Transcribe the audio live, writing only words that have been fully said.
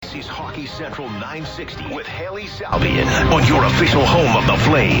This is Hockey Central 960 with Haley Salvian on your official home of the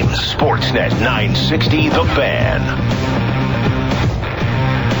Flames, Sportsnet 960 The Fan.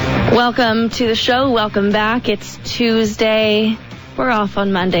 Welcome to the show. Welcome back. It's Tuesday. We're off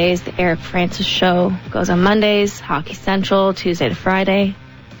on Mondays. The Eric Francis Show goes on Mondays. Hockey Central, Tuesday to Friday.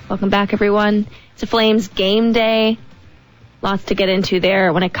 Welcome back, everyone. It's a Flames game day. Lots to get into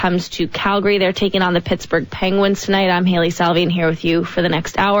there when it comes to Calgary. They're taking on the Pittsburgh Penguins tonight. I'm Haley Salvian here with you for the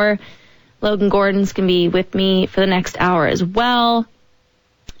next hour. Logan Gordon's going to be with me for the next hour as well.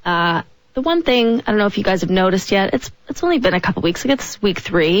 The one thing, I don't know if you guys have noticed yet, it's only been a couple weeks. Like it's week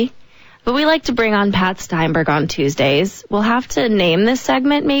 3. But we like to bring on Pat Steinberg on Tuesdays. We'll have to name this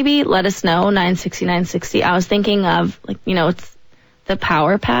segment maybe. Let us know, 960. I was thinking of, it's the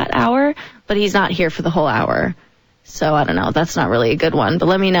Power Pat hour, but he's not here for the whole hour. So I don't know. That's not really a good one, but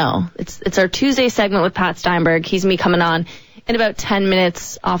let me know. It's our Tuesday segment with Pat Steinberg. He's me coming on in about 10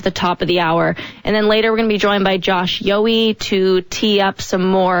 minutes off the top of the hour. And then later we're going to be joined by Josh Yohe to tee up some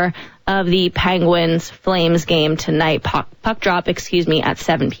more of the Penguins-Flames game tonight. Puck drop, at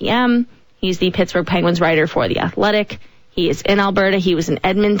 7 p.m. He's the Pittsburgh Penguins writer for The Athletic. He is in Alberta. He was in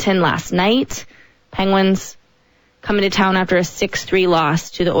Edmonton last night. Penguins coming to town after a 6-3 loss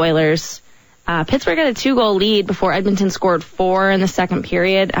to the Oilers. Pittsburgh had a 2-goal lead before Edmonton scored 4 in the second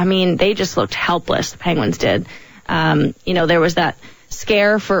period. I mean, they just looked helpless, the Penguins did. There was that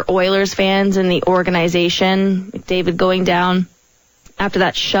scare for Oilers fans in the organization. McDavid going down after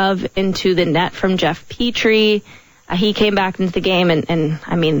that shove into the net from Jeff Petrie. He came back into the game, and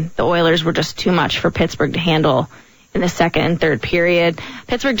the Oilers were just too much for Pittsburgh to handle in the second and third period.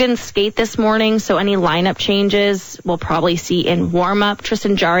 Pittsburgh didn't skate this morning, so any lineup changes we'll probably see in warm-up.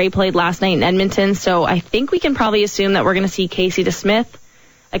 Tristan Jarry played last night in Edmonton, so I think we can probably assume that we're going to see Casey DeSmith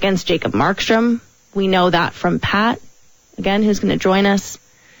against Jacob Markstrom. We know that from Pat, again, who's going to join us.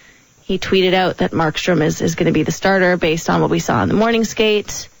 He tweeted out that Markstrom is going to be the starter based on what we saw in the morning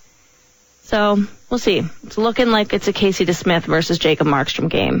skate. So we'll see. It's looking like it's a Casey DeSmith versus Jacob Markstrom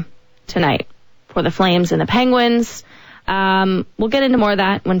game tonight for the Flames and the Penguins. We'll get into more of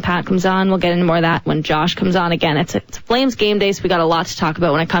that when Pat comes on. We'll get into more of that when Josh comes on. Again, it's a Flames game day, so we got a lot to talk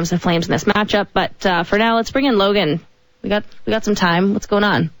about when it comes to Flames in this matchup. But for now, let's bring in Logan. We got some time. What's going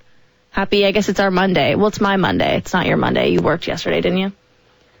on? Happy, I guess it's our Monday. Well, it's my Monday. It's not your Monday. You worked yesterday, didn't you?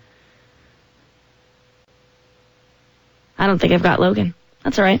 I don't think I've got Logan.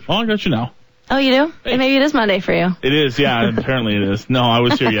 That's all right. Well, I got you now. Oh, you do? Hey. Maybe it is Monday for you. It is, yeah. Apparently it is. No, I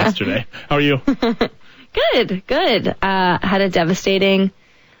was here yesterday. How are you? Good. Had a devastating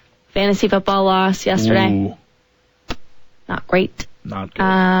fantasy football loss yesterday. Ooh. Not great. Not good.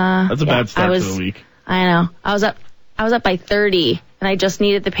 That's a bad start to the week. I know. I was up by 30, and I just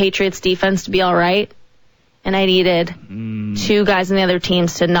needed the Patriots defense to be all right, and I needed 2 guys on the other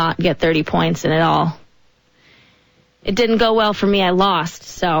teams to not get 30 points in it all. It didn't go well for me. I lost,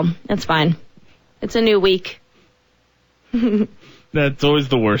 so it's fine. It's a new week. That's always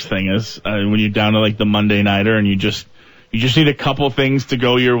the worst thing is when you're down to like the Monday nighter and you just need a couple things to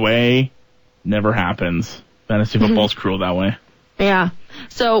go your way. Never happens. Fantasy football's cruel that way. Yeah.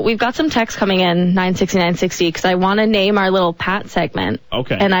 So we've got some text coming in, 960, because I want to name our little Pat segment.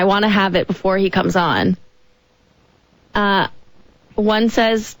 Okay. And I want to have it before he comes on. One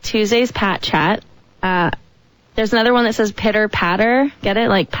says Tuesday's Pat Chat. There's another one that says Pitter Patter. Get it?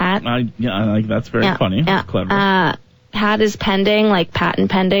 Like Pat? That's very funny. Yeah. That's clever. Pat is pending, like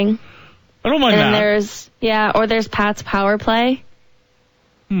patent pending. I don't mind and that. There's Pat's Power Play.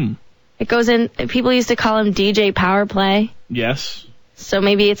 It goes in, people used to call him DJ Power Play. Yes. So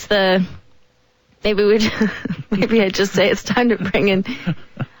maybe maybe I just say it's time to bring in,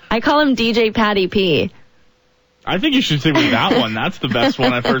 I call him DJ Patty P. I think you should stick with that one. That's the best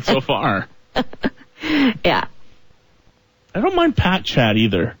one I've heard so far. Yeah. I don't mind Pat Chat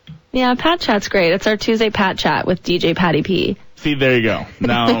either. Yeah, Pat Chat's great. It's our Tuesday Pat Chat with DJ Patty P. See, there you go.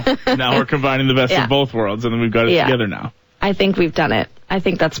 Now we're combining the best of both worlds, and then we've got it together now. I think we've done it. I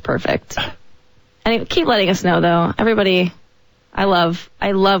think that's perfect. And keep letting us know, though. Everybody, I love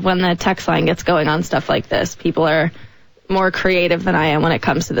when the text line gets going on stuff like this. People are more creative than I am when it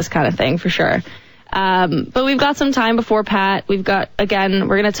comes to this kind of thing, for sure. But we've got some time before Pat. We're going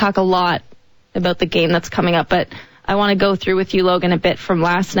to talk a lot about the game that's coming up, but I want to go through with you, Logan, a bit from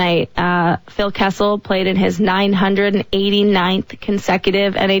last night. Phil Kessel played in his 989th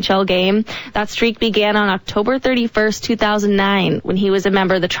consecutive NHL game. That streak began on October 31st, 2009, when he was a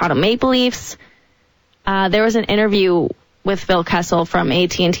member of the Toronto Maple Leafs. There was an interview with Phil Kessel from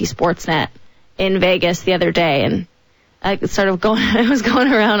AT&T Sportsnet in Vegas the other day, and it was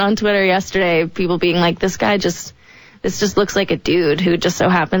going around on Twitter yesterday, people being like, this guy just this just looks like a dude who just so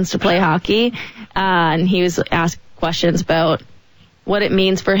happens to play hockey. And he was asked questions about what it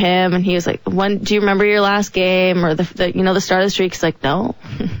means for him. And he was like, do you remember your last game or the start of the streak? He's like, no,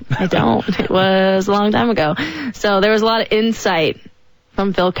 I don't. It was a long time ago. So there was a lot of insight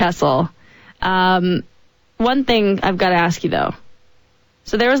from Phil Kessel. One thing I've got to ask you, though.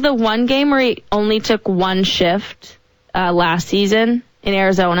 So there was the one game where he only took one shift last season in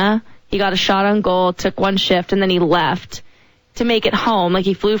Arizona. He got a shot on goal, took one shift, and then he left to make it home. Like,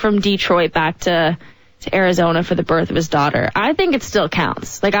 he flew from Detroit back to Arizona for the birth of his daughter. I think it still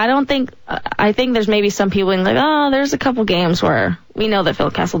counts. Like, I think there's maybe some people being like, oh, there's a couple games where we know that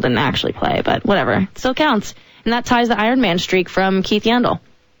Phil Kessel didn't actually play, but whatever. It still counts. And that ties the Ironman streak from Keith Yandel.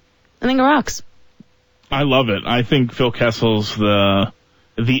 I think it rocks. I love it. I think Phil Kessel's the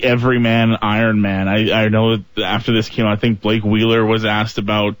everyman Ironman. I know that after this came out, I think Blake Wheeler was asked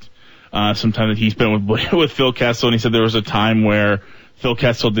about some time that he spent with Phil Kessel, and he said there was a time where Phil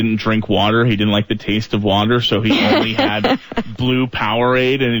Kessel didn't drink water. He didn't like the taste of water, so he only had blue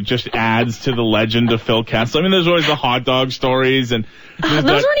Powerade, and it just adds to the legend of Phil Kessel. I mean, there's always the hot dog stories, and those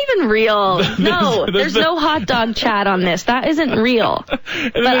aren't even real. There's no hot dog chat on this. That isn't real.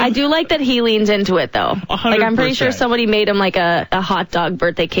 But I do like that he leans into it, though. 100%. Like, I'm pretty sure somebody made him like a hot dog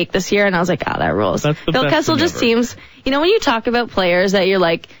birthday cake this year, and I was like, that rules. Phil Kessel just seems, when you talk about players that you're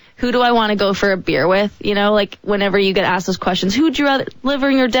like, who do I want to go for a beer with? Like, whenever you get asked those questions, who would you rather,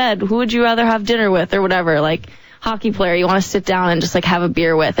 living or dead? Who would you rather have dinner with or whatever? Like, hockey player you want to sit down and just, like, have a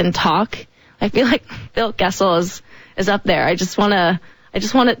beer with and talk. I feel like Phil Kessel is up there. I just want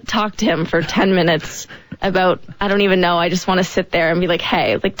to talk to him for 10 minutes about, I don't even know. I just want to sit there and be like,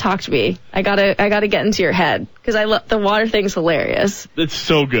 hey, like, talk to me. I gotta get into your head. Because the water thing's hilarious. It's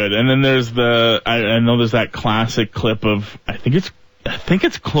so good. And then there's I know there's that classic clip of, I think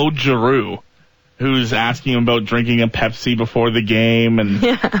it's Claude Giroux, who's asking him about drinking a Pepsi before the game,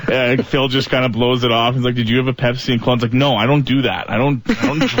 and Phil just kind of blows it off. He's like, "Did you have a Pepsi?" And Claude's like, "No, I don't do that. I don't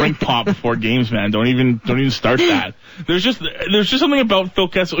drink pop before games, man. Don't even start that." There's just something about Phil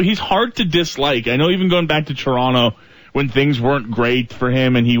Kessel. He's hard to dislike. I know, even going back to Toronto when things weren't great for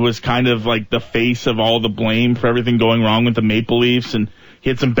him, and he was kind of like the face of all the blame for everything going wrong with the Maple Leafs, and he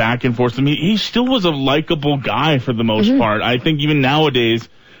had some back and forth. I mean, he still was a likable guy for the most part. I think even nowadays,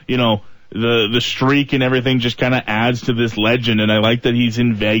 the streak and everything just kind of adds to this legend. And I like that he's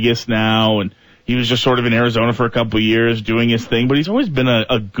in Vegas now, and he was just sort of in Arizona for a couple of years doing his thing. But he's always been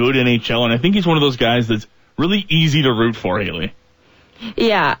a good NHL, and I think he's one of those guys that's really easy to root for, Haley.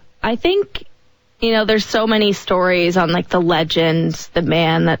 Yeah, I think, there's so many stories on, like, the legends, the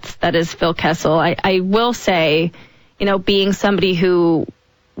man that is Phil Kessel. I will say, being somebody who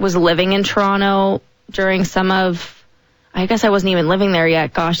was living in Toronto during I guess I wasn't even living there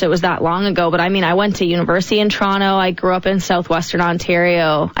yet. Gosh, it was that long ago. But I mean, I went to university in Toronto. I grew up in southwestern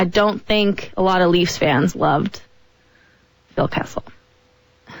Ontario. I don't think a lot of Leafs fans loved Phil Kessel.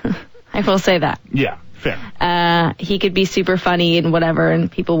 I will say that. Yeah, fair. He could be super funny and whatever,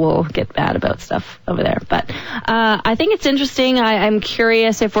 and people will get mad about stuff over there. But I think it's interesting. I'm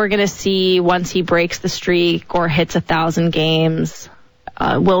curious if we're going to see, once he breaks the streak or hits 1,000 games,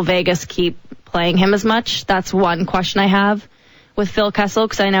 will Vegas keep playing him as much? That's one question I have with Phil Kessel,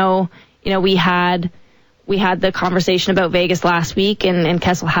 because I know, we had the conversation about Vegas last week, and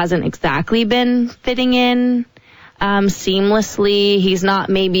Kessel hasn't exactly been fitting in seamlessly. He's not,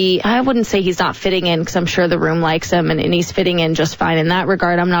 I wouldn't say he's not fitting in, because I'm sure the room likes him, and he's fitting in just fine in that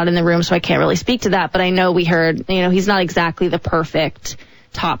regard. I'm not in the room, so I can't really speak to that, but I know we heard, he's not exactly the perfect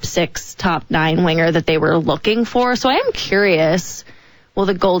top 6, top 9 winger that they were looking for. So I am curious, will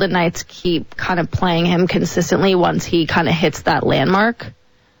the Golden Knights keep kind of playing him consistently once he kind of hits that landmark?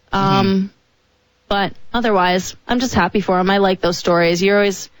 But otherwise, I'm just happy for him. I like those stories. You're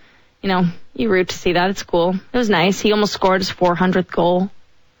always, you root to see that. It's cool. It was nice. He almost scored his 400th goal.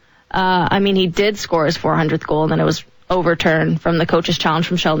 He did score his 400th goal, and then it was overturned from the coach's challenge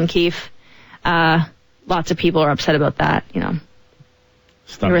from Sheldon Keefe. Lots of people are upset about that,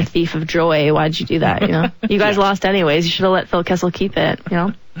 You're a thief of joy. Why'd you do that, You guys lost anyways. You should have let Phil Kessel keep it,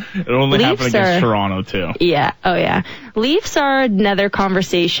 It only happened against Toronto, too. Yeah. Oh, yeah. Leafs are another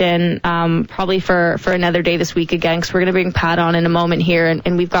conversation, probably for another day this week again, because we're going to bring Pat on in a moment here,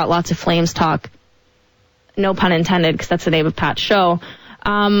 and we've got lots of Flames talk. No pun intended, because that's the name of Pat's show.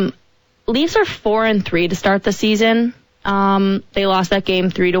 Leafs are 4-3 to start the season. They lost that game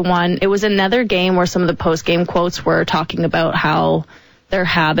 3-1. It was another game where some of the post-game quotes were talking about how their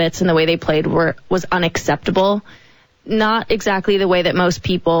habits and the way they played was unacceptable. not exactly the way that most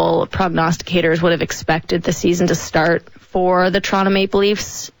people, prognosticators, would have expected the season to start for the Toronto Maple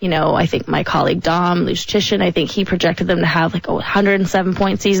Leafs. I think my colleague Dom Lucian, I think he projected them to have like a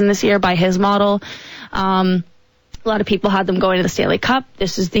 107-point season this year by his model. A lot of people had them going to the Stanley Cup.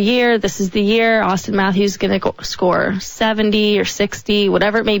 This is the year. Austin Matthews is going to score 70 or 60,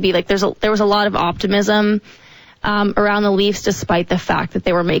 whatever it may be. Like there was a lot of optimism around the Leafs, despite the fact that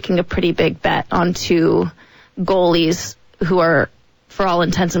they were making a pretty big bet on two goalies who are, for all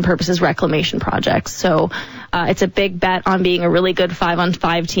intents and purposes, reclamation projects. So it's a big bet on being a really good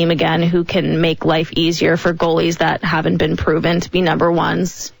 5-on-5 team again, who can make life easier for goalies that haven't been proven to be number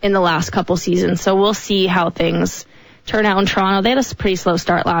ones in the last couple seasons. So we'll see how things turn out in Toronto. They had a pretty slow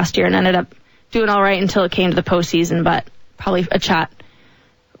start last year and ended up doing all right until it came to the postseason, but probably a chat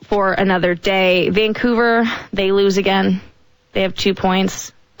for another day. Vancouver, they lose again. They have 2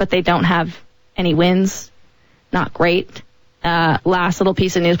 points, but they don't have any wins. Not great. Last little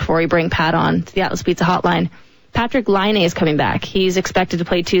piece of news before we bring Pat on to the Atlas Pizza Hotline. Patrick Laine is coming back. He's expected to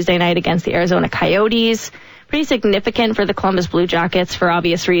play Tuesday night against the Arizona Coyotes. Pretty significant for the Columbus Blue Jackets for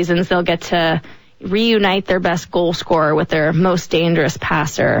obvious reasons. They'll get to reunite their best goal scorer with their most dangerous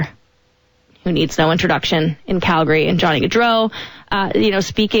passer, who needs no introduction in Calgary, and Johnny Gaudreau.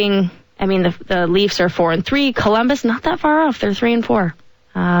 The Leafs are 4-3. Columbus, not that far off. They're 3-4.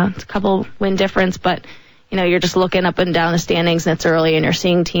 It's a couple win difference, but you're just looking up and down the standings and it's early and you're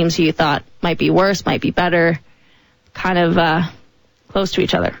seeing teams who you thought might be worse, might be better, kind of close to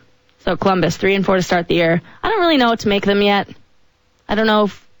each other. So Columbus, 3-4 to start the year. I don't really know what to make of them yet. I don't know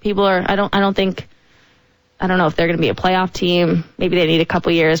if people are, I don't know if they're going to be a playoff team. Maybe they need a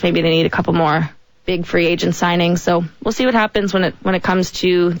couple years. Maybe they need a couple more big free agent signings. So we'll see what happens when it comes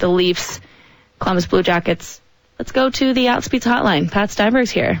to the Leafs, Columbus Blue Jackets. Let's go to the Atlas Pizza Hotline. Pat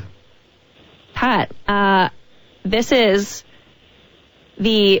Steinberg's here. Pat, this is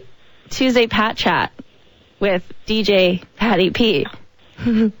the Tuesday Pat Chat with DJ Patty P.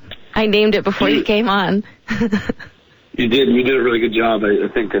 I named it before you came on. You did a really good job. I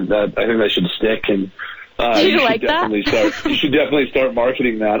think that should stick, and you like that? You should definitely start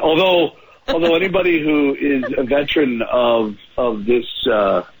marketing that. Although anybody who is a veteran of this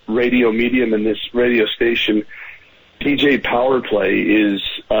radio medium and this radio station, DJ Power Play is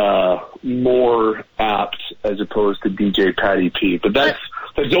more apt as opposed to DJ Patty P. But that's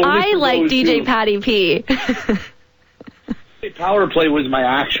only I like DJ Patty P. Power Play was my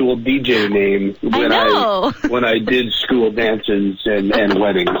actual DJ name when I did school dances and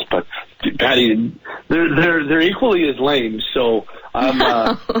weddings. But Patty, they're equally as lame. So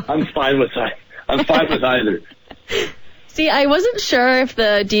I'm fine with either. See, I wasn't sure if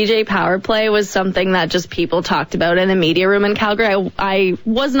the DJ Power Play was something that just people talked about in the media room in Calgary. I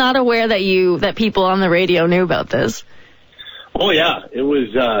was not aware that people on the radio knew about this. Oh yeah, it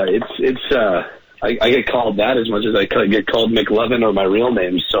was. I get called that as much as I get called McLovin or my real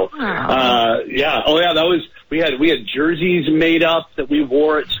name. So yeah. Oh yeah, that was. We had jerseys made up that we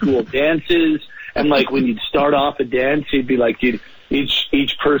wore at school dances, and like when you'd start off a dance, you'd be like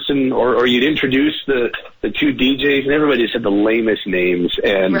each person or you'd introduce the two DJs, and everybody just had the lamest names.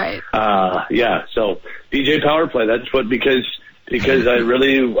 And right. So DJ Power Play, that's what, because I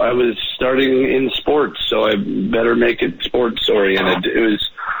was starting in sports, so I better make it sports oriented. It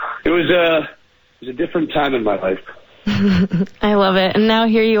was a different time in my life. I love it. And now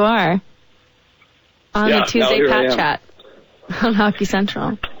here you are on the Tuesday Pat Chat on Hockey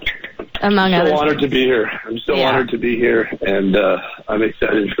Central. Among others. I'm so honored to be here. I'm so honored to be here, and I'm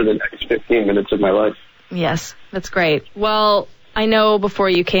excited for the next 15 minutes of my life. Yes, that's great. Well, I know before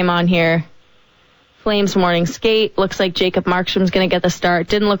you came on here, Flames morning skate. Looks like Jacob Markstrom's going to get the start.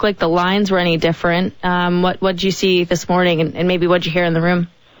 Didn't look like the lines were any different. What did you see this morning, and maybe what did you hear in the room?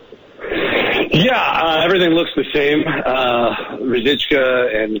 Yeah, everything looks the same.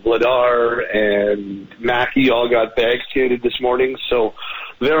 Ruzicka and Vladar and Mackey all got bag skated this morning, so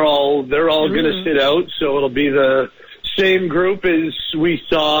they're all going to sit out. So it'll be the same group as we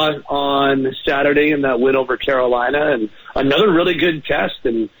saw on Saturday in that win over Carolina, and another really good test.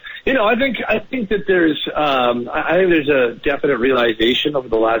 And I think that there's a definite realization over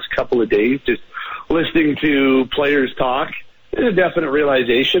the last couple of days, just listening to players talk. There's a definite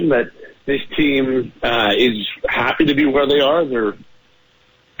realization that this team is happy to be where they are. They're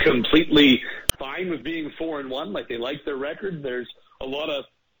completely fine with being 4-1. Like, they like their record. There's a lot of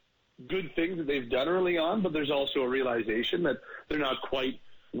good things that they've done early on, but there's also a realization that they're not quite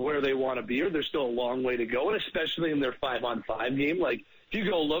where they want to be, or there's still a long way to go, and especially in their 5-on-5 game. Like, if you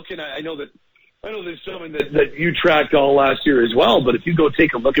go look, and I know this is something that you tracked all last year as well, but if you go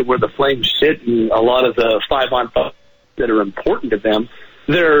take a look at where the Flames sit in a lot of the 5-on-5 that are important to them,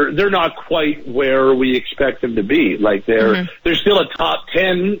 they're not quite where we expect them to be. Like they're still a top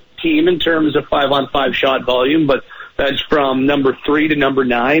 10 team in terms of 5-on-5 shot volume, but that's from number 3 to number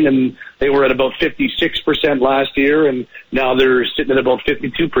 9, and they were at about 56% last year, and now they're sitting at about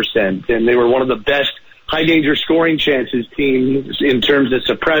 52%, and they were one of the best high-danger scoring chances teams in terms of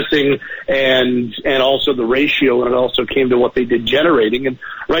suppressing and also the ratio, and it also came to what they did generating. And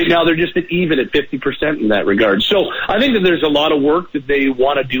right now they're just even at 50% in that regard. So I think that there's a lot of work that they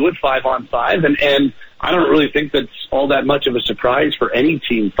want to do at 5-on-5, and I don't really think that's all that much of a surprise for any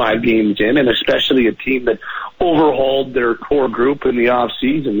team 5 games in, and especially a team that overhauled their core group in the off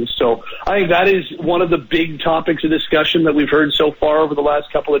season. So I think that is one of the big topics of discussion that we've heard so far over the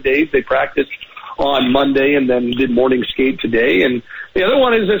last couple of days. They practiced on Monday and then did morning skate today. And the other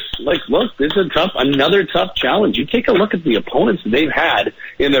one is this, like, look, this is another tough challenge. You take a look at the opponents that they've had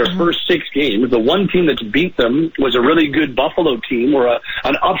in their first 6 games. The one team that's beat them was a really good Buffalo team, or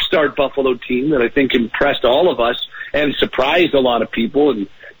an upstart Buffalo team that I think impressed all of us and surprised a lot of people. And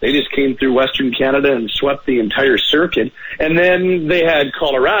they just came through Western Canada and swept the entire circuit. And then they had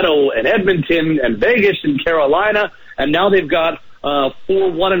Colorado and Edmonton and Vegas and Carolina, and now they've got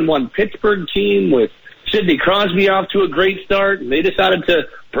 4-1-1 Pittsburgh team with Sidney Crosby off to a great start, and they decided to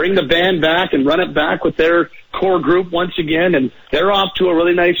bring the band back and run it back with their core group once again, and they're off to a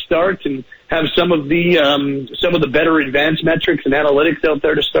really nice start and have some of the better advanced metrics and analytics out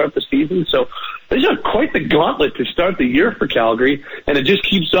there to start the season. So these are quite the gauntlet to start the year for Calgary, and it just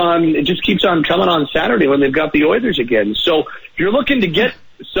keeps on coming on Saturday when they've got the Oilers again. So if you're looking to get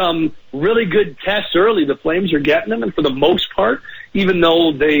some really good tests early, the Flames are getting them, and for the most part, even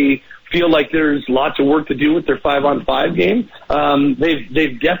though they feel like there's lots of work to do with their 5-on-5 game,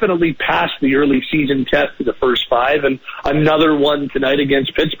 they've definitely passed the early season test for the first 5, and another one tonight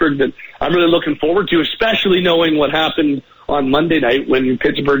against Pittsburgh that I'm really looking forward to, especially knowing what happened on Monday night when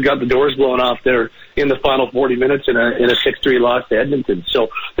Pittsburgh got the doors blown off there in the final 40 minutes in a 6-3 loss to Edmonton. So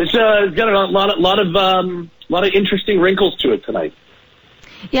it's got a lot of interesting wrinkles to it tonight.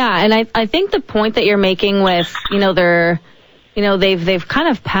 Yeah, and I think the point that you're making with, they've kind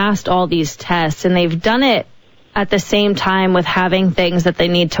of passed all these tests, and they've done it at the same time with having things that they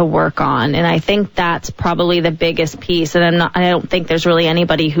need to work on. And I think that's probably the biggest piece. And I don't think there's really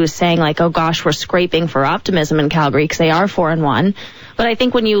anybody who's saying like, oh gosh, we're scraping for optimism in Calgary, because they are 4-1. But I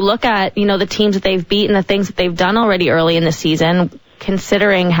think when you look at, the teams that they've beaten, the things that they've done already early in the season,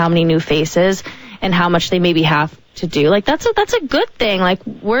 considering how many new faces and how much they maybe have to do, like that's a good thing. Like,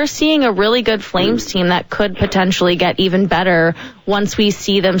 we're seeing a really good Flames team that could potentially get even better once we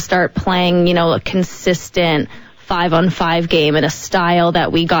see them start playing, a consistent 5-on-5 game in a style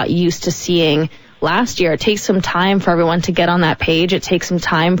that we got used to seeing last year. It takes some time for everyone to get on that page. It takes some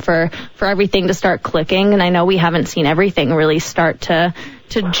time for everything to start clicking, and I know we haven't seen everything really start to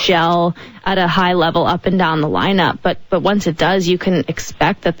gel at a high level up and down the lineup, but once it does, you can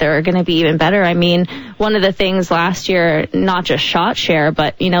expect that they're going to be even better. I mean, one of the things last year, not just shot share,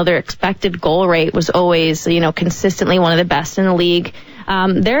 but their expected goal rate was always consistently one of the best in the league.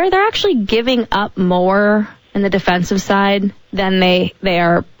 They're actually giving up more in the defensive side than they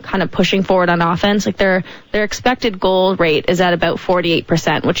are kind of pushing forward on offense. Like their expected goal rate is at about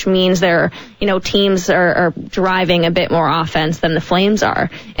 48%, which means their teams are driving a bit more offense than the Flames are,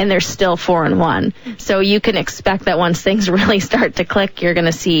 and they're still 4-1. So you can expect that once things really start to click, you're going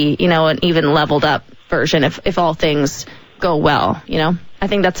to see an even leveled up version if all things go well. I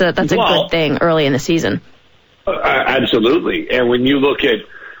think that's a good thing early in the season. Absolutely, and when you look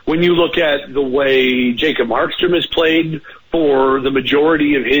at the way Jacob Markstrom has played for the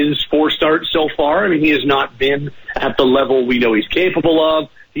majority of his 4 starts so far, I mean, he has not been at the level we know he's capable of.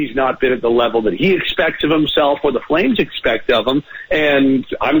 He's not been at the level that he expects of himself or the Flames expect of him. And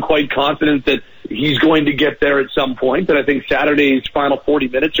I'm quite confident that he's going to get there at some point. And I think Saturday's final 40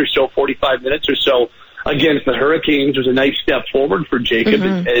 minutes or so, 45 minutes or so against the Hurricanes was a nice step forward for Jacob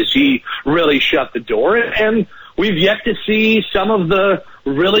as he really shut the door. And we've yet to see some of the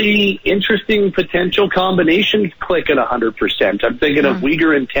really interesting potential combinations click at 100%. I'm thinking of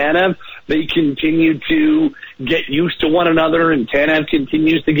Uyghur and Tanev. They continue to get used to one another, and Tanev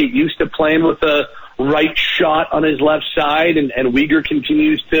continues to get used to playing with a right shot on his left side, and Uyghur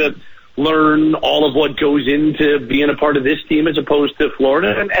continues to learn all of what goes into being a part of this team as opposed to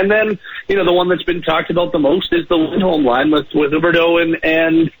Florida. And then, the one that's been talked about the most is the Lindholm line with Huberdeau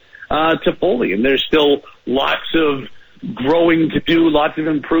and Toffoli, and there's still lots of growing to do, lots of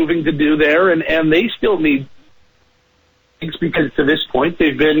improving to do there, and they still need things because to this point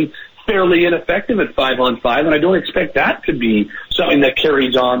they've been fairly ineffective at 5-on-5, and I don't expect that to be something that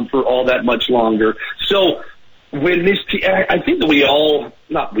carries on for all that much longer. So when this, I think that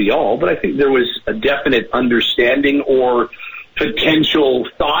but I think there was a definite understanding or potential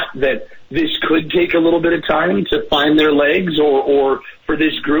thought that this could take a little bit of time to find their legs, or for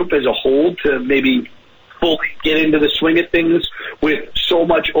this group as a whole to maybe fully get into the swing of things with so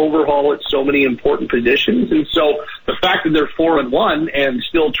much overhaul at so many important positions. And so the fact that they're 4-1 and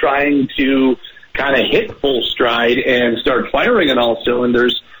still trying to kind of hit full stride and start firing on all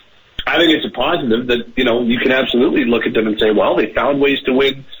cylinders, I think it's a positive that, you can absolutely look at them and say, well, they found ways to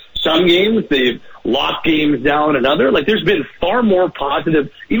win some games. They've locked games down and other. Like, there's been far more positive,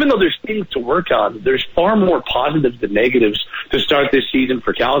 even though there's things to work on, there's far more positives than negatives to start this season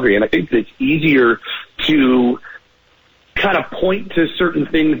for Calgary. And I think that it's easier to kind of point to certain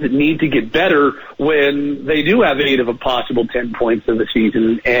things that need to get better when they do have 8 of a possible 10 points of the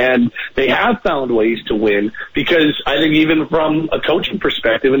season, and they have found ways to win. Because I think even from a coaching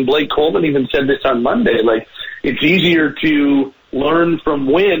perspective, and Blake Coleman even said this on Monday, like, it's easier to learn from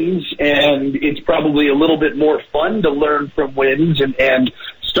wins, and it's probably a little bit more fun to learn from wins and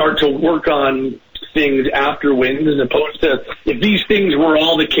start to work on things after wins, as opposed to if these things were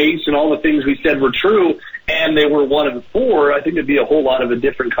all the case and all the things we said were true and they were 1-4, I think it'd be a whole lot of a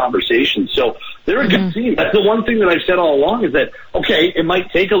different conversation. So they're a good team. That's the one thing that I've said all along, is that, okay, it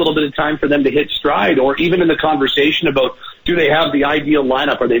might take a little bit of time for them to hit stride, or even in the conversation about, do they have the ideal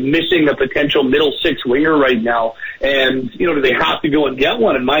lineup? Are they missing a potential middle six winger right now? And, do they have to go and get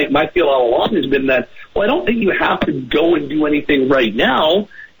one? And my feel all along has been that, well, I don't think you have to go and do anything right now.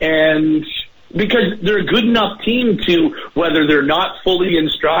 And because they're a good enough team to, whether they're not fully in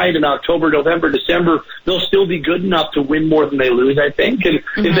stride in October, November, December, they'll still be good enough to win more than they lose, I think. And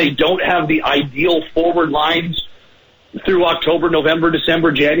if they don't have the ideal forward lines through October, November,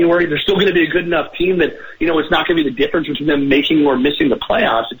 December, January, they're still going to be a good enough team that, it's not going to be the difference between them making or missing the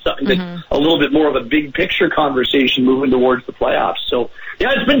playoffs. It's something that's a little bit more of a big picture conversation moving towards the playoffs. So, yeah,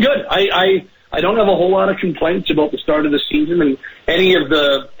 it's been good. I don't have a whole lot of complaints about the start of the season, and any of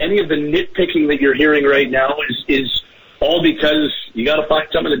the nitpicking that you're hearing right now is all because you got to find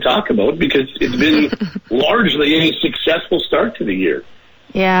something to talk about, because it's been largely a successful start to the year.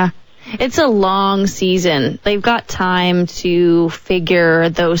 Yeah. It's a long season. They've got time to figure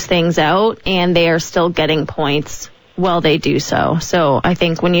those things out, and they are still getting points while they do so. So I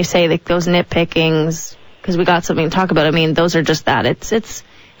think when you say that those nitpickings, because we got something to talk about, I mean, those are just that. It's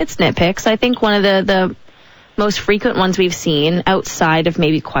nitpicks. I think one of the most frequent ones we've seen outside of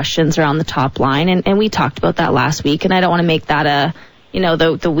maybe questions around the top line, and we talked about that last week, and I don't want to make that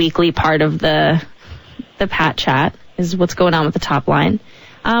the weekly part of the Pat chat is what's going on with the top line.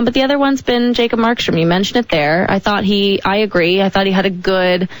 But the other one's been Jacob Markstrom. You mentioned it there. I agree. I thought he had a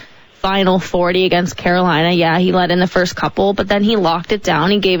good final 40 against Carolina. Yeah, he led in the first couple, but then he locked it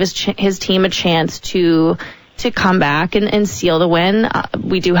down. He gave his team a chance to come back and seal the win.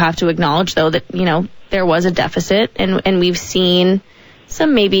 We do have to acknowledge, though, that, there was a deficit, and we've seen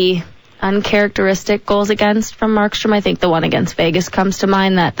some maybe uncharacteristic goals against from Markstrom. I think the one against Vegas comes to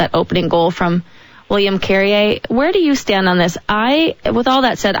mind, that opening goal from William Carrier. Where do you stand on this? With all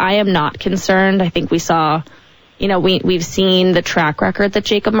that said, I am not concerned. I think we saw, we've seen the track record that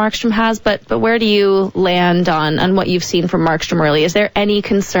Jacob Markstrom has, but where do you land on what you've seen from Markstrom early? Is there any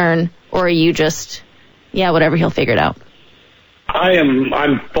concern, or are you just, yeah, whatever, he'll figure it out?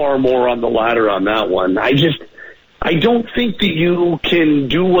 I'm far more on the latter on that one. I don't think that you can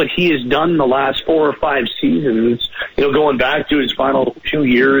do what he has done the last 4 or 5 seasons, going back to his final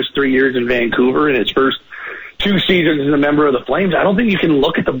 3 years in Vancouver and his first 2 seasons as a member of the Flames. I don't think you can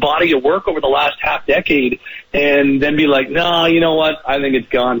look at the body of work over the last half decade and then be like, no, you know what? I think it's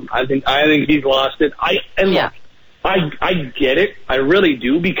gone. I think he's lost it. Look, I get it. I really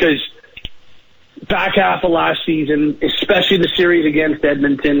do, because back half of last season, especially the series against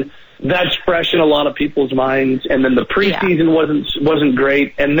Edmonton, that's fresh in a lot of people's minds. And then the preseason wasn't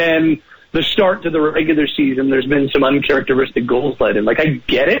great. And then the start to the regular season, there's been some uncharacteristic goals let in. Like, I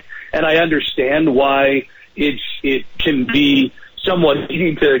get it, and I understand why it can be somewhat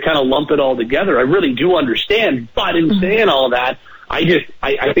easy to kind of lump it all together. I really do understand. But in saying all that, I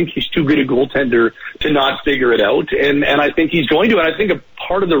think he's too good a goaltender to not figure it out. And I think he's going to. And I think a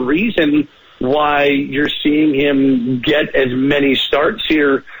part of the reason why you're seeing him get as many starts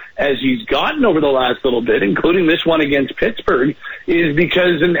here as he's gotten over the last little bit, including this one against Pittsburgh, is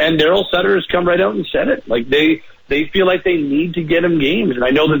because, and Darryl Sutter has come right out and said it, like they feel like they need to get him games. And I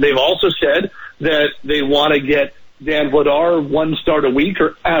know that they've also said that they want to get Dan Vladar 1 start a week,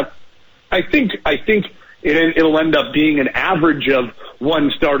 or I think it'll end up being an average of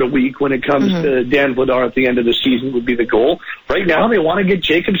one start a week when it comes to Dan Vladar at the end of the season would be the goal. Right now, they want to get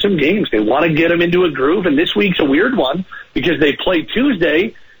Jacob some games. They want to get him into a groove, and this week's a weird one because they play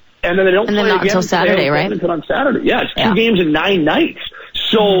Tuesday, and then they don't play again until Saturday, right? On Saturday. Yeah, it's 2 games in 9 nights.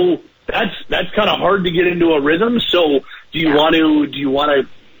 So that's kind of hard to get into a rhythm. So do you want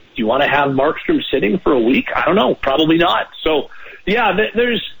to have Markstrom sitting for a week? I don't know. Probably not. So yeah,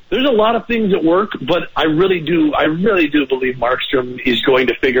 there's a lot of things at work, but I really do believe Markstrom is going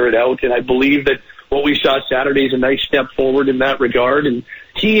to figure it out, and I believe that what we saw Saturday is a nice step forward in that regard. And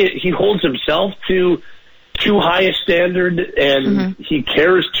he holds himself to too high a standard, and he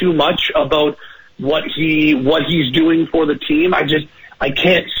cares too much about what he's doing for the team. I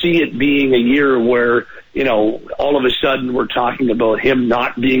can't see it being a year where, all of a sudden we're talking about him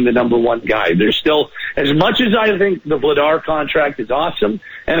not being the number one guy. There's still, as much as I think the Vladar contract is awesome,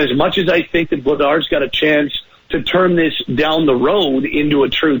 and as much as I think that Vladar's got a chance to turn this down the road into a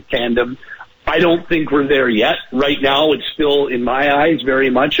true tandem, I don't think we're there yet. Right now, it's still, in my eyes, very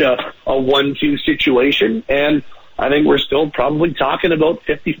much a 1-2 situation, and I think we're still probably talking about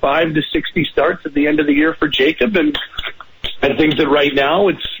 55 to 60 starts at the end of the year for Jacob, and I think that right now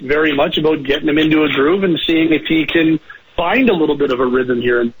it's very much about getting him into a groove and seeing if he can find a little bit of a rhythm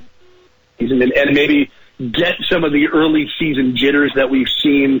here and maybe get some of the early season jitters that we've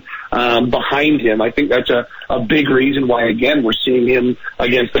seen behind him. I think that's a big reason why, again, we're seeing him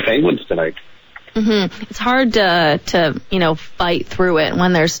against the Penguins tonight. It's hard to fight through it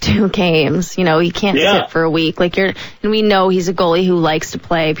when there's 2 games. You can't sit for a week. And we know he's a goalie who likes to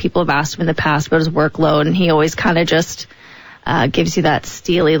play. People have asked him in the past about his workload, and he always kind of just gives you that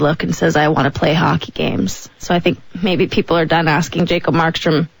steely look and says, I want to play hockey games. So I think maybe people are done asking Jacob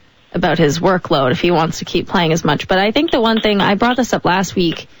Markstrom about his workload if he wants to keep playing as much. But I think the one thing, I brought this up last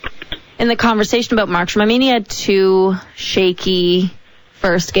week in the conversation about Markstrom. I mean, he had 2 shaky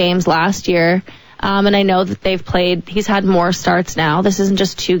first games last year. And I know that he's had more starts now. This isn't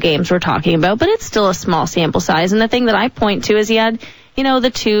just 2 games we're talking about, but it's still a small sample size. And the thing that I point to is he had,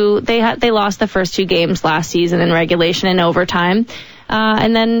 they lost the first 2 games last season in regulation and overtime.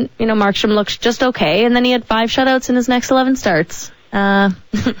 And then, Markstrom looked just okay. And then he had 5 shutouts in his next 11 starts.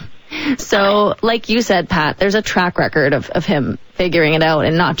 So like you said, Pat, there's a track record of him figuring it out,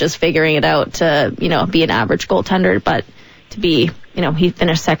 and not just figuring it out to, be an average goaltender, but to be, he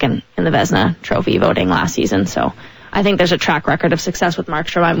finished second in the Vezina Trophy voting last season. So I think there's a track record of success with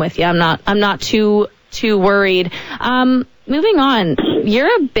Markstrom. I'm with you. I'm not too worried. Moving on,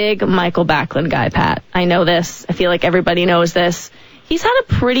 you're a big Michael Backlund guy, Pat. I know this. I feel like everybody knows this. He's had a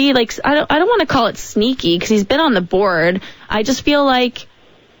pretty, I don't want to call it sneaky because he's been on the board. I just feel like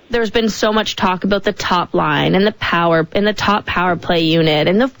there's been so much talk about the top line and the top power play unit,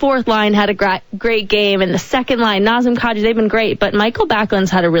 and the fourth line had a great game, and the second line, Nazem Kadri, they've been great, but Michael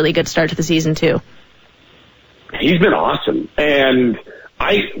Backlund's had a really good start to the season too. He's been awesome, and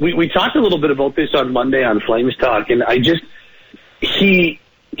we talked a little bit about this on Monday on Flames Talk, and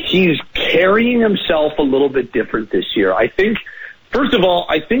he's carrying himself a little bit different this year. I think, first of all,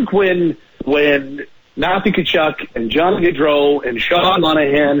 when Matthew Tkachuk and John Gaudreau and Sean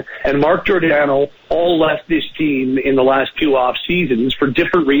Monahan and Mark Giordano all left this team in the last 2 off seasons for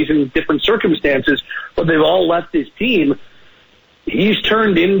different reasons, different circumstances, but they've all left this team. He's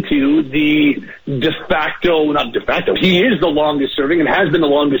turned into the not de facto, he is the longest serving and has been the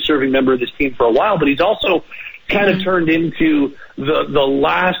longest serving member of this team for a while, but he's also kind of turned into the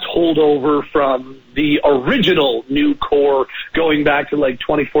last holdover from the original new core going back to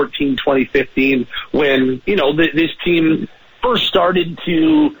 2014, 2015 when, this team first started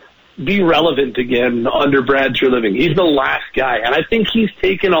to be relevant again under Brad Treliving. He's the last guy, and I think he's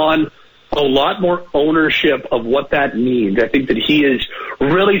taken on a lot more ownership of what that means. I think that he has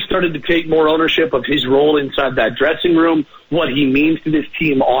really started to take more ownership of his role inside that dressing room, what he means to this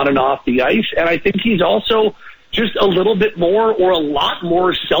team on and off the ice, and I think he's also just a little bit more or a lot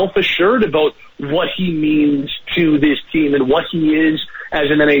more self-assured about what he means to this team and what he is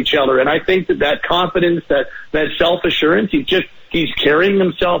as an NHLer. And I think that confidence, that self-assurance, he's carrying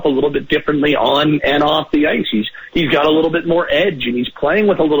himself a little bit differently on and off the ice. He's got a little bit more edge, and he's playing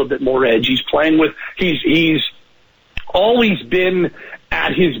with a little bit more edge. He's always been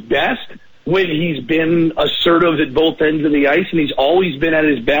at his best when he's been assertive at both ends of the ice, and he's always been at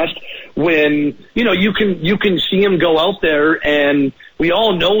his best when, you can see him go out there, and we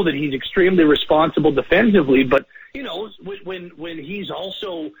all know that he's extremely responsible defensively, but, when he's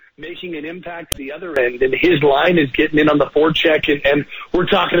also making an impact at the other end, and his line is getting in on the forecheck, and we're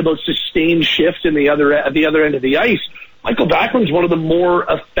talking about sustained shifts at the other end of the ice, Michael Backlund's one of the more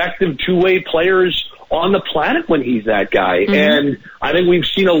effective two-way players on the planet when he's that guy. And I think we've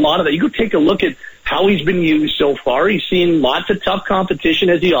seen a lot of that. You could take a look at how he's been used so far. He's seen lots of tough competition,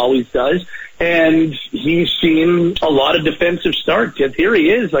 as he always does, and he's seen a lot of defensive starts. Yet here he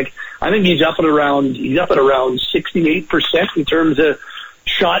is. Like, I think he's up at around 68% in terms of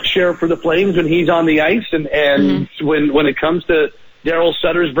shot share for the Flames when he's on the ice. And when it comes to Daryl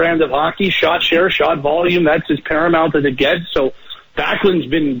Sutter's brand of hockey, shot share, shot volume, that's as paramount as it gets. So Backlund's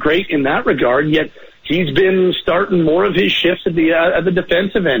been great in that regard, yet he's been starting more of his shifts at the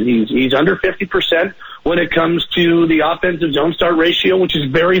defensive end. He's under 50% when it comes to the offensive zone start ratio, which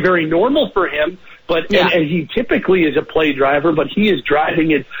is very, very normal for him. But and he typically is a play driver, but he is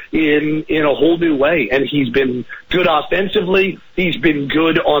driving it in a whole new way. And he's been good offensively. He's been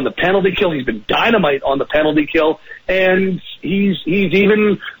good on the penalty kill. He's been dynamite on the penalty kill, and he's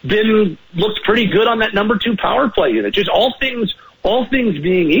even looked pretty good on that number 2 power play unit. Just all things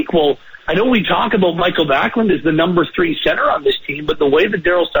being equal. I know we talk about Michael Backlund as the number 3 center on this team, but the way that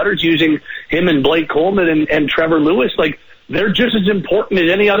Daryl Sutter's using him and Blake Coleman and Trevor Lewis, like, they're just as important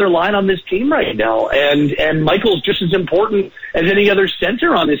as any other line on this team right now. And Michael's just as important as any other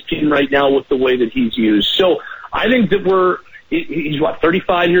center on this team right now with the way that he's used. So I think that he's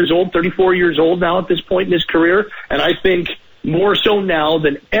 35 years old, 34 years old now at this point in his career. And I think more so now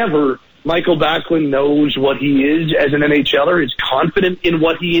than ever, Michael Backlund knows what he is as an NHLer, is confident in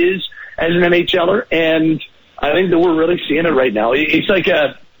what he is as an NHLer. And I think that we're really seeing it right now.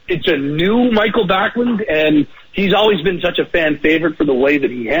 It's a new Michael Backlund, and he's always been such a fan favorite for the way that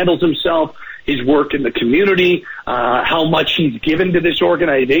he handles himself, his work in the community, how much he's given to this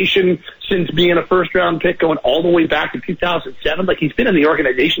organization since being a first-round pick, going all the way back to 2007. Like, he's been in the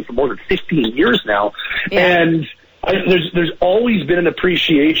organization for more than 15 years now. Yeah. And there's always been an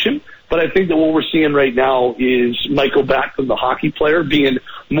appreciation, but I think that what we're seeing right now is Michael Backlund, the hockey player, being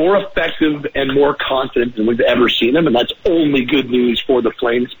more effective and more confident than we've ever seen him, and that's only good news for the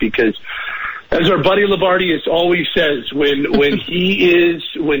Flames, because as our buddy Labardius always says, when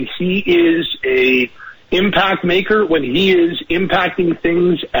he is a impact maker, when he is impacting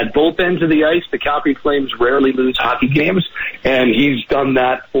things at both ends of the ice, the Calgary Flames rarely lose hockey games, and he's done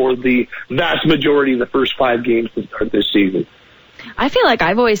that for the vast majority of the first 5 games to start this season. I feel like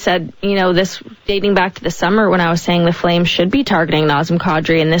I've always said, this dating back to the summer when I was saying the Flames should be targeting Nazem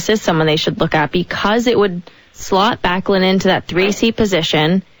Kadri, and this is someone they should look at because it would slot Backlund into that 3C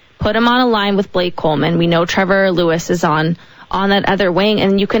position, put him on a line with Blake Coleman. We know Trevor Lewis is on that other wing,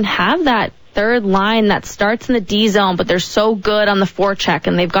 and you can have that third line that starts in the D zone, but they're so good on the forecheck,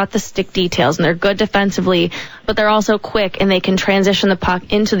 and they've got the stick details, and they're good defensively, but they're also quick, and they can transition the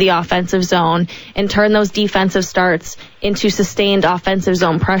puck into the offensive zone and turn those defensive starts into sustained offensive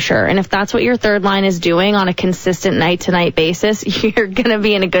zone pressure. And if that's what your third line is doing on a consistent night-to-night basis, you're going to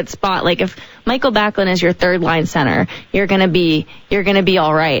be in a good spot. Like, if Michael Backlund is your third line center, you're going to be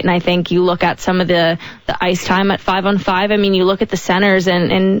all right. And I think you look at some of the ice time at 5-on-5. I mean, you look at the centers,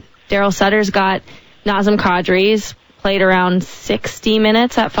 and Daryl Sutter's got Nazem Kadri's played around 60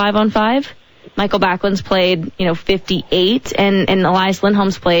 minutes at 5-on-5. Michael Backlund's played, 58, and Elias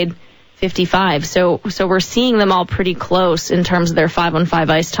Lindholm's played 55. So we're seeing them all pretty close in terms of their 5-on-5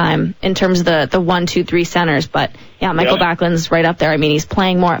 ice time, in terms of the 1, 2, 3 centers. But yeah, Michael Backlund's right up there. I mean, he's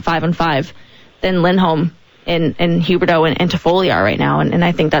playing more at 5-on-5 than Lindholm and Huberdeau and Toffoli are right now. And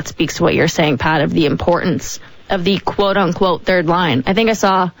I think that speaks to what you're saying, Pat, of the importance of the quote-unquote third line. I think I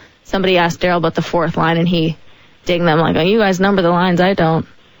saw somebody ask Daryl about the fourth line, and he dinged them like, "Oh, you guys number the lines. I don't.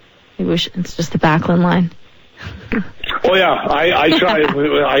 Maybe it's just the Backlund line." Oh yeah, I try.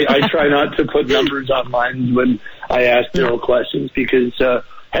 I try not to put numbers on lines when I ask Daryl questions because,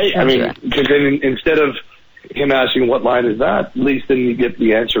 because then instead of him asking what line is that, at least then you get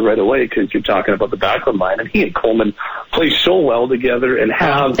the answer right away because you're talking about the Backlund line, and he and Coleman play so well together and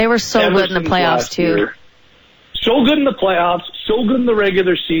have. They were so good in the playoffs too. Year. So good in the playoffs, so good in the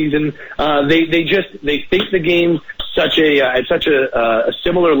regular season. They think the game at such a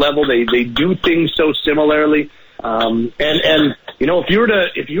similar level. They do things so similarly. If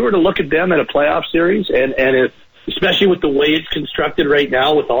you were to look at them in a playoff series, and especially with the way it's constructed right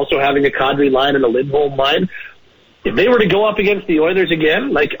now, with also having a Kadri line and a Lindholm line, if they were to go up against the Oilers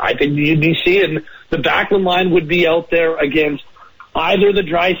again, like I think you'd be seeing the Backlund line would be out there against either the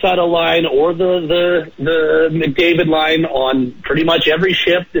Draisaitl line or the McDavid line on pretty much every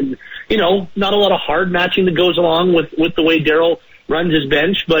shift, and not a lot of hard matching that goes along with the way Daryl runs his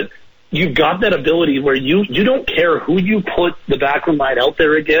bench, but you've got that ability where you don't care who you put the Backlund line out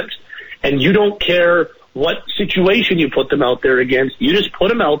there against, and you don't care what situation you put them out there against. You just put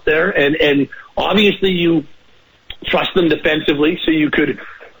them out there, and obviously you trust them defensively, so you could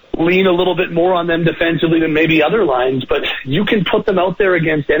lean a little bit more on them defensively than maybe other lines, but you can put them out there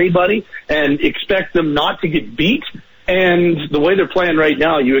against anybody and expect them not to get beat. And the way they're playing right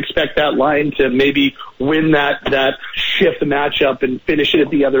now, you expect that line to maybe win that shift matchup and finish it at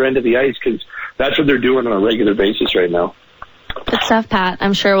the other end of the ice, because that's what they're doing on a regular basis right now. Good stuff, Pat.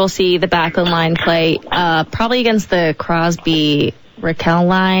 I'm sure we'll see the Backlund line play probably against the Crosby-Raquel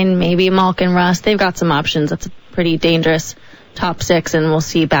line, maybe Malkin Rust. They've got some options. That's a pretty dangerous top six, and we'll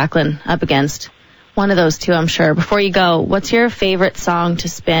see Backlund up against one of those two, I'm sure. Before you go, what's your favorite song to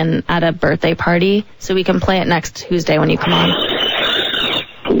spin at a birthday party so we can play it next Tuesday when you come on?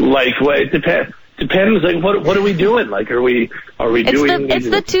 Like, well, it depends. Like, what are we doing? Like, are we doing? It's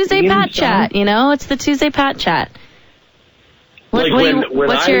the Tuesday Pat chat. You know, it's the Tuesday Pat chat. When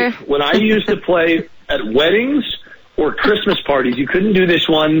I used to play at weddings or Christmas parties, you couldn't do this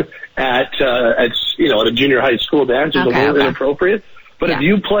one at a junior high school dance. It's a little inappropriate. But if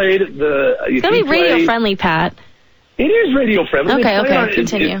you played it's gonna be radio friendly, Pat. It is radio friendly. Okay,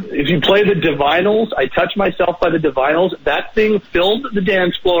 continue. If you play the Divinals, I Touch Myself by the Divinals. That thing filled the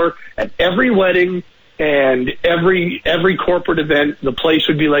dance floor at every wedding and every corporate event. The place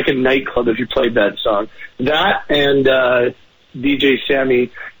would be like a nightclub if you played that song. That and DJ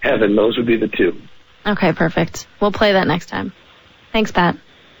Sammy Heaven. Those would be the two. Okay, perfect. We'll play that next time. Thanks, Pat.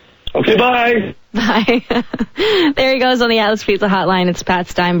 Okay, bye. Bye. There he goes on the Atlas Pizza hotline. It's Pat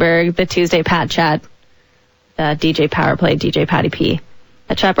Steinberg, the Tuesday Pat Chat, DJ Power Play, DJ Patty P.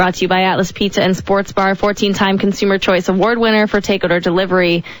 That chat brought to you by Atlas Pizza and Sports Bar, 14-time Consumer Choice Award winner for takeout or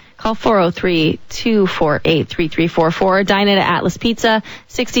delivery. Call 403-248-3344. Dine in at Atlas Pizza,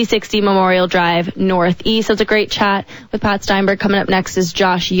 6060 Memorial Drive, Northeast. So it's a great chat with Pat Steinberg. Coming up next is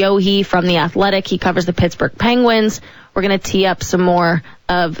Josh Yohe from The Athletic. He covers the Pittsburgh Penguins. We're going to tee up some more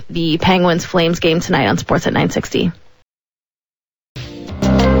of the Penguins-Flames game tonight on Sports at 960.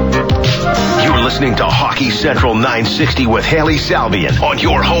 You're listening to Hockey Central 960 with Haley Salvian on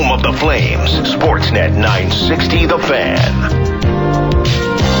your home of the Flames. Sportsnet 960 The Fan.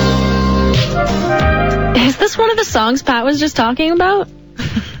 Is this one of the songs Pat was just talking about?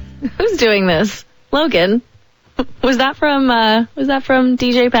 Who's doing this? Logan. Was that from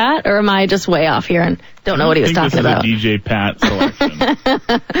DJ Pat, or am I just way off here and don't know what he was talking about? This is a DJ Pat selection.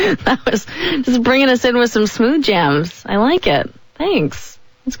 That was just bringing us in with some smooth jams. I like it. Thanks.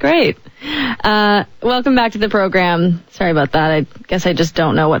 That's great. Welcome back to the program. Sorry about that. I guess I just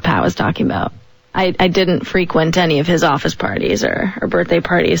don't know what Pat was talking about. I didn't frequent any of his office parties or birthday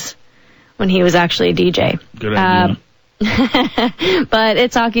parties when he was actually a DJ. Good idea. But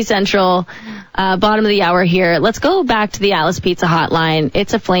it's Hockey Central, bottom of the hour here. Let's go back to the Atlas Pizza hotline.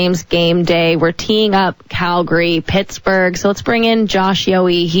 It's a Flames game day. We're teeing up Calgary, Pittsburgh. So let's bring in Josh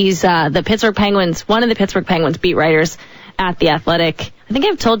Yohe. He's the Pittsburgh Penguins, one of the Pittsburgh Penguins beat writers at The Athletic. I think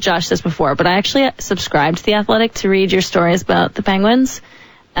I've told Josh this before, but I actually subscribed to The Athletic to read your stories about the Penguins,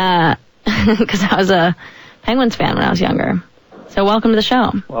 because I was a Penguins fan when I was younger. So welcome to the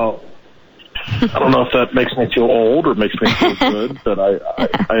show. Well, I don't know if that makes me feel old or makes me feel good, but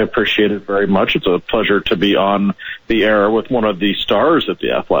I appreciate it very much. It's a pleasure to be on the air with one of the stars at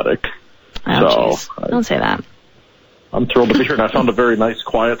The Athletic. Oh, so don't say that. I'm thrilled to be here, and I found a very nice,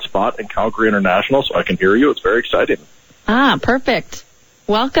 quiet spot in Calgary International, so I can hear you. It's very exciting. Ah, perfect.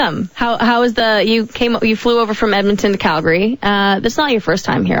 Welcome. How is you flew over from Edmonton to Calgary. This is not your first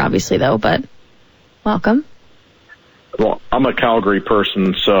time here, obviously, though, but welcome. Well, I'm a Calgary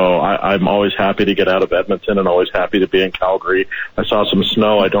person, so I'm always happy to get out of Edmonton and always happy to be in Calgary. I saw some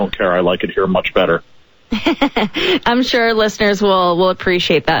snow. I don't care. I like it here much better. I'm sure listeners will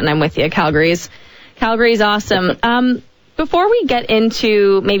appreciate that, and I'm with you. Calgary's awesome. Before we get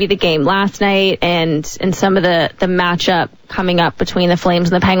into maybe the game last night and some of the matchup coming up between the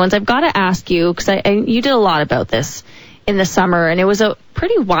Flames and the Penguins, I've got to ask you, because you did a lot about this in the summer, and it was a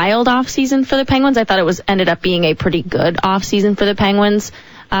pretty wild offseason for the Penguins. I thought it ended up being a pretty good offseason for the Penguins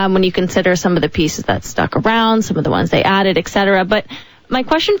when you consider some of the pieces that stuck around, some of the ones they added, etc. But my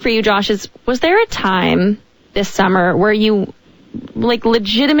question for you, Josh, is was there a time this summer where you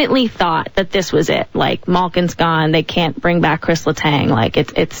legitimately thought that this was it? Like, Malkin's gone, they can't bring back Chris Letang, like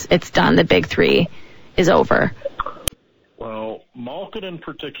it's done, the big three is over? Well, Malkin in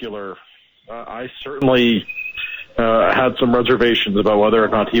particular, I certainly had some reservations about whether or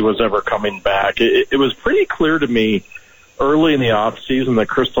not he was ever coming back. It was pretty clear to me early in the off season that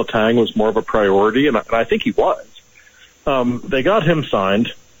Chris Letang was more of a priority, and I think he was. They got him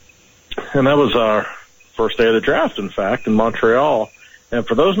signed, and that was our first day of the draft, in fact, in Montreal. And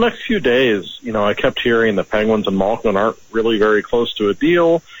for those next few days, I kept hearing the Penguins and Malkin aren't really very close to a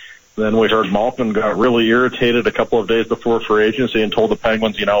deal. Then we heard Malkin got really irritated a couple of days before free agency and told the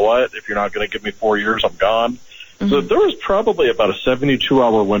Penguins, you know what, if you're not going to give me 4 years, I'm gone. Mm-hmm. So there was probably about a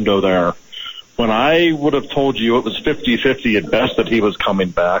 72-hour window there when I would have told you it was 50-50 at best that he was coming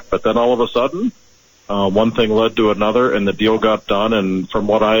back. But then all of a sudden, one thing led to another, and the deal got done. And from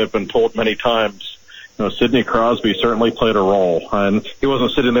what I have been told many times, Sidney Crosby certainly played a role. And he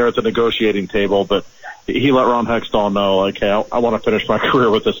wasn't sitting there at the negotiating table, but he let Ron Hextall know, like, hey, I want to finish my career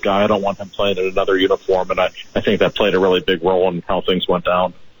with this guy. I don't want him playing in another uniform. And I think that played a really big role in how things went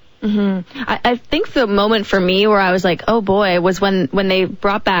down. Mm-hmm. I think the moment for me where I was like, oh boy, was when they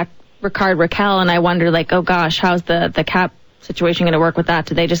brought back Rickard Rakell, and I wondered, like, oh gosh, how's the cap situation going to work with that?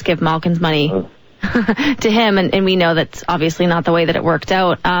 Did they just give Malkin's money to him? And we know that's obviously not the way that it worked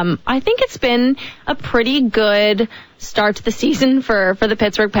out. I think it's been a pretty good start to the season for the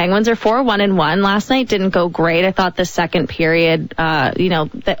Pittsburgh Penguins. They're 4-1-1. Last night didn't go great. I thought the second period,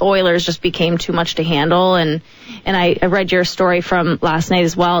 the Oilers just became too much to handle. And I read your story from last night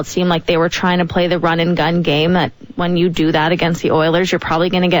as well. It seemed like they were trying to play the run and gun game, that when you do that against the Oilers, you're probably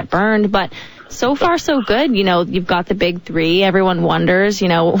going to get burned. But so far, so good. You've got the big three. Everyone wonders,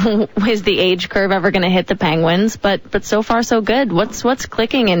 is the age curve ever going to hit the Penguins? But so far, so good. What's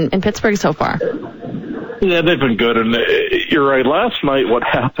clicking in Pittsburgh so far? Yeah, they've been good. And you're right. Last night, what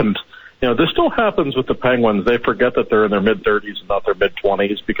happened, this still happens with the Penguins. They forget that they're in their mid-30s and not their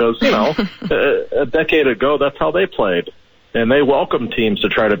mid-20s because, a decade ago, that's how they played. And they welcomed teams to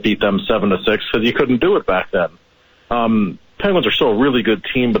try to beat them 7-6 because you couldn't do it back then. Penguins are still a really good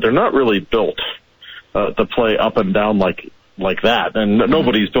team, but they're not really built to play up and down like that. And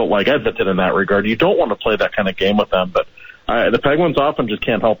nobody's built like Edmonton in that regard. You don't want to play that kind of game with them. But the Penguins often just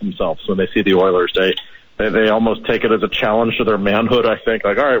can't help themselves when they see the Oilers. They almost take it as a challenge to their manhood, I think.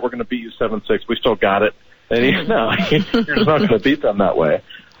 Like, all right, we're going to beat you 7-6. We still got it. And you're just not going to beat them that way.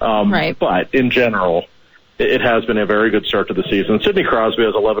 Right. But in general, it has been a very good start to the season. Sidney Crosby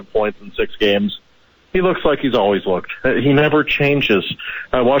has 11 points in 6 games. He looks like he's always looked. He never changes.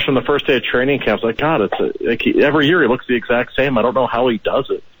 I watched him the first day of training camp. I was like, God, every year he looks the exact same. I don't know how he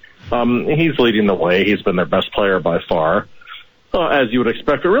does it. He's leading the way. He's been their best player by far, as you would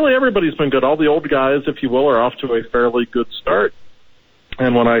expect. But really, everybody's been good. All the old guys, if you will, are off to a fairly good start.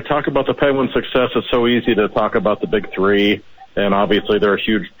 And when I talk about the Penguins' success, it's so easy to talk about the big three, and obviously they're a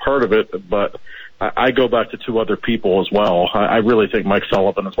huge part of it. But I go back to 2 other people as well. I really think Mike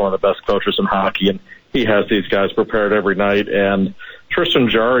Sullivan is one of the best coaches in hockey, and he has these guys prepared every night. And Tristan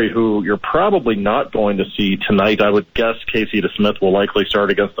Jarry, who you're probably not going to see tonight, I would guess Casey DeSmith will likely start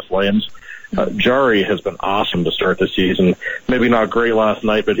against the Flames. Jarry has been awesome to start the season. Maybe not great last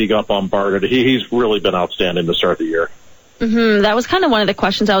night, but he got bombarded. He's really been outstanding to start the year. Mm-hmm. That was kind of one of the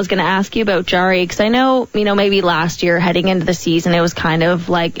questions I was going to ask you about Jarry, because I know, maybe last year heading into the season, it was kind of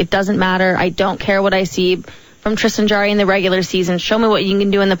like, it doesn't matter. I don't care what I see from Tristan Jarry in the regular season. Show me what you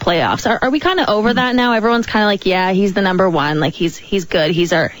can do in the playoffs. Are we kind of over that now? Everyone's kind of like, yeah, he's the number one. Like, he's good.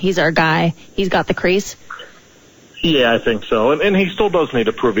 He's our guy. He's got the crease. Yeah, I think so. And he still does need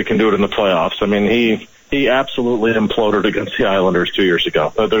to prove he can do it in the playoffs. I mean, he absolutely imploded against the Islanders 2 years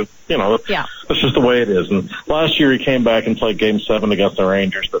ago. That's just the way it is. And last year he came back and played Game 7 against the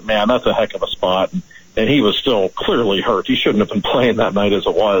Rangers. But, man, that's a heck of a spot. And he was still clearly hurt. He shouldn't have been playing that night as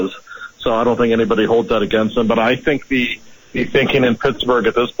it was. So I don't think anybody holds that against him. But I think the thinking in Pittsburgh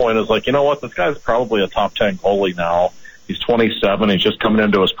at this point is like, you know what, this guy's probably a top 10 goalie now. He's 27. He's just coming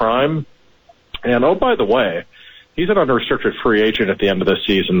into his prime. And, oh, by the way, he's an unrestricted free agent at the end of this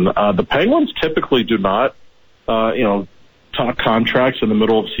season. The Penguins typically do not, talk contracts in the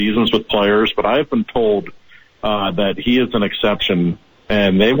middle of seasons with players, but I've been told that he is an exception,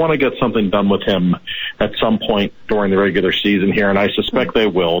 and they want to get something done with him at some point during the regular season here, and I suspect they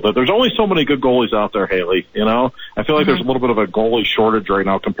will. That there's only so many good goalies out there, Haley. I feel like there's a little bit of a goalie shortage right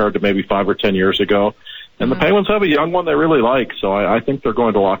now compared to maybe 5 or 10 years ago, and the Penguins have a young one they really like, so I think they're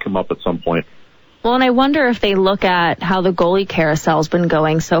going to lock him up at some point. Well, and I wonder if they look at how the goalie carousel's been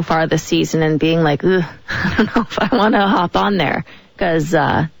going so far this season and being like, I don't know if I want to hop on there, because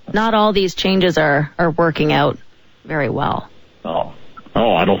not all these changes are working out very well. Oh,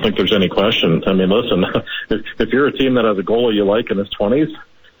 I don't think there's any question. I mean, listen, if you're a team that has a goalie you like in his 20s,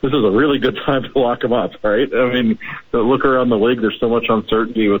 this is a really good time to lock him up, right? I mean, look around the league. There's so much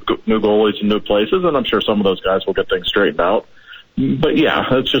uncertainty with new goalies in new places, and I'm sure some of those guys will get things straightened out. But, yeah,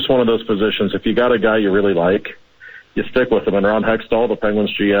 it's just one of those positions. If you got a guy you really like, you stick with him. And Ron Hextall, the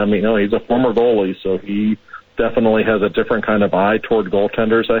Penguins GM, he's a former goalie, so he definitely has a different kind of eye toward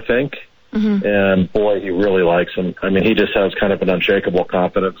goaltenders, I think. Mm-hmm. And, boy, he really likes him. I mean, he just has kind of an unshakable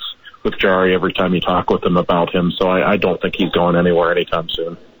confidence with Jarry every time you talk with him about him, so I don't think he's going anywhere anytime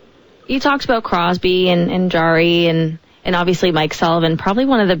soon. You talked about Crosby and Jari and obviously Mike Sullivan, probably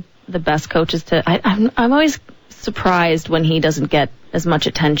one of the best coaches I'm always surprised when he doesn't get as much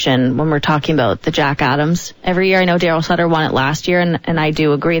attention when we're talking about the Jack Adams every year. I know Darryl Sutter won it last year, and I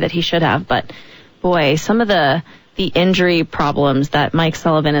do agree that he should have, but boy, some of the injury problems that Mike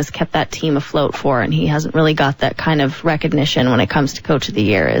Sullivan has kept that team afloat for, and he hasn't really got that kind of recognition when it comes to Coach of the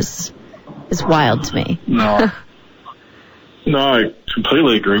Year is wild to me. No, I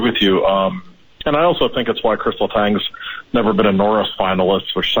completely agree with you. And I also think it's why Crystal Tang's never been a Norris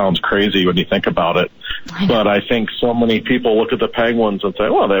finalist, which sounds crazy when you think about it. But I think so many people look at the Penguins and say,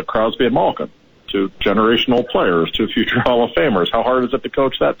 well, they have Crosby and Malkin, two generational players, two future Hall of Famers. How hard is it to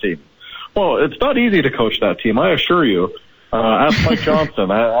coach that team? Well, it's not easy to coach that team, I assure you. Ask Mike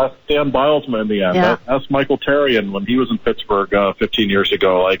Johnson. Ask Dan Bilesman in the end. Yeah. Ask Michael Therrien when he was in Pittsburgh 15 years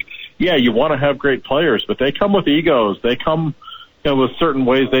ago. Like, yeah, you want to have great players, but they come with egos. They come with certain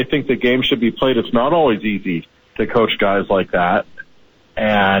ways they think the game should be played. It's not always easy to coach guys like that.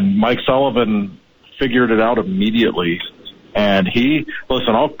 And Mike Sullivan figured it out immediately. And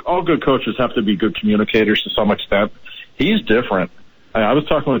all good coaches have to be good communicators to some extent. He's different. I was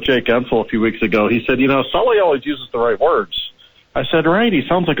talking with Jake Gensel a few weeks ago. He said, Sully always uses the right words. I said, right, he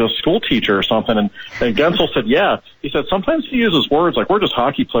sounds like a school teacher or something. And Gensel said, yeah. He said, sometimes he uses words like we're just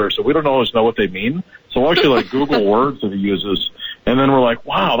hockey players, so we don't always know what they mean. So we'll actually Google words that he uses. And then we're like,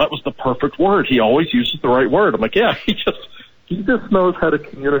 wow, that was the perfect word. He always uses the right word. I'm like, yeah, he just knows how to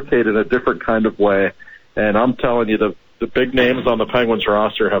communicate in a different kind of way. And I'm telling you, the big names on the Penguins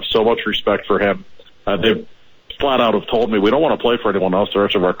roster have so much respect for him. They've flat out have told me we don't want to play for anyone else the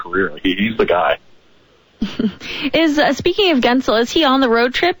rest of our career. He's the guy. Speaking of Gensel, is he on the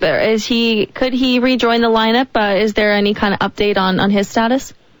road trip? Or could he rejoin the lineup? Is there any kind of update on his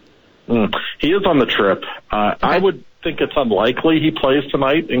status? He is on the trip. Okay. I would think it's unlikely he plays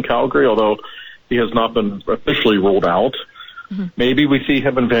tonight in Calgary, although he has not been officially ruled out. Mm-hmm. Maybe we see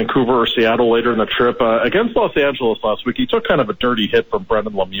him in Vancouver or Seattle later in the trip. Against Los Angeles last week, he took kind of a dirty hit from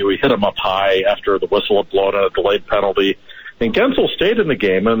Brendan Lemieux. He hit him up high after the whistle had blown and a delayed penalty. And Gensel stayed in the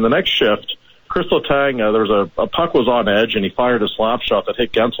game, and in the next shift, Crystal Tang, there was a puck was on edge, and he fired a slap shot that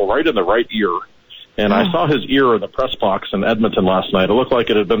hit Gensel right in the right ear. And I saw his ear in the press box in Edmonton last night. It looked like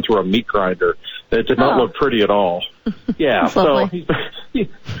it had been through a meat grinder. It did not look pretty at all. Yeah, so he's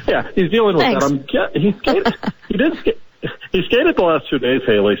dealing with that. He skated the last 2 days,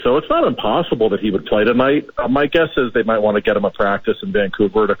 Haley, so it's not impossible that he would play tonight. My guess is they might want to get him a practice in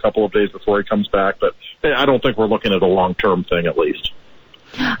Vancouver a couple of days before he comes back, but I don't think we're looking at a long-term thing at least.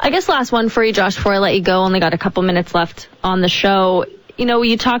 I guess last one for you, Josh, before I let you go. Only got a couple minutes left on the show.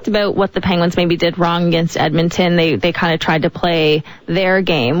 You talked about what the Penguins maybe did wrong against Edmonton. They kind of tried to play their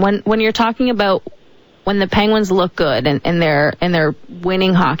game. When you're talking about when the Penguins look good and they're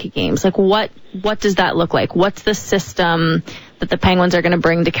winning hockey games, like what does that look like? What's the system that the Penguins are going to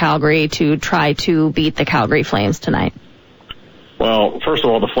bring to Calgary to try to beat the Calgary Flames tonight? Well, first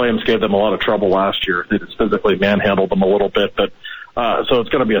of all, the Flames gave them a lot of trouble last year. They just physically manhandled them a little bit, but so it's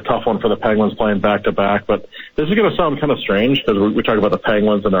going to be a tough one for the Penguins playing back-to-back. But this is going to sound kind of strange because we talk about the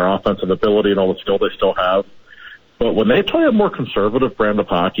Penguins and their offensive ability and all the skill they still have. But when they play a more conservative brand of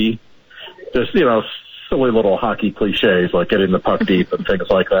hockey, there's, silly little hockey cliches like getting the puck deep and things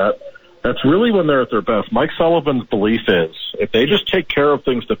like that. That's really when they're at their best. Mike Sullivan's belief is if they just take care of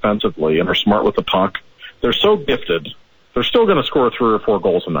things defensively and are smart with the puck, they're so gifted, they're still going to score 3 or 4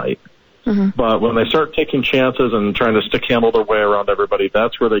 goals a night. Mm-hmm. But when they start taking chances and trying to stick handle their way around everybody,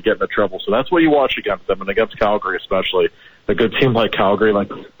 that's where they get into trouble. So that's what you watch against them, and against Calgary especially. A good team like Calgary,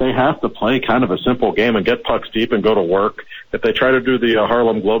 they have to play kind of a simple game and get pucks deep and go to work. If they try to do the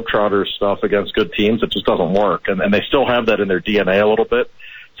Harlem Globetrotters stuff against good teams, it just doesn't work. And they still have that in their DNA a little bit.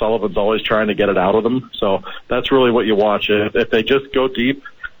 Sullivan's always trying to get it out of them. So that's really what you watch. If they just go deep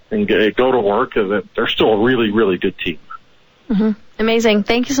and go to work, they're still a really, really good team. Mm-hmm. Amazing.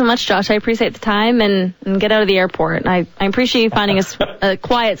 Thank you so much, Josh. I appreciate the time and get out of the airport. I appreciate you finding a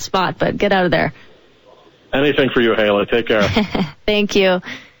quiet spot, but get out of there. Anything for you, Haley. Take care. Thank you.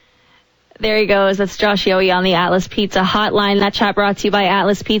 There he goes. That's Josh Yohe on the Atlas Pizza Hotline. That chat brought to you by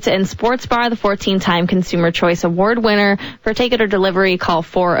Atlas Pizza and Sports Bar, the 14-time Consumer Choice Award winner. For takeout or delivery, call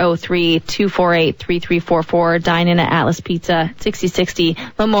 403-248-3344. Dine in at Atlas Pizza, 6060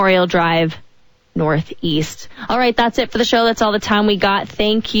 Memorial Drive, Northeast. All right, that's it for the show. That's all the time we got.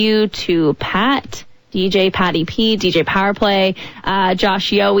 Thank you to Pat, DJ Patty P, DJ Powerplay,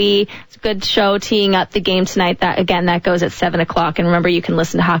 Josh Yohe. It's a good show teeing up the game tonight. That goes at 7 o'clock. And remember, you can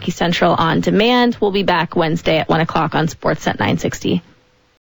listen to Hockey Central on demand. We'll be back Wednesday at 1 o'clock on Sportsnet 960.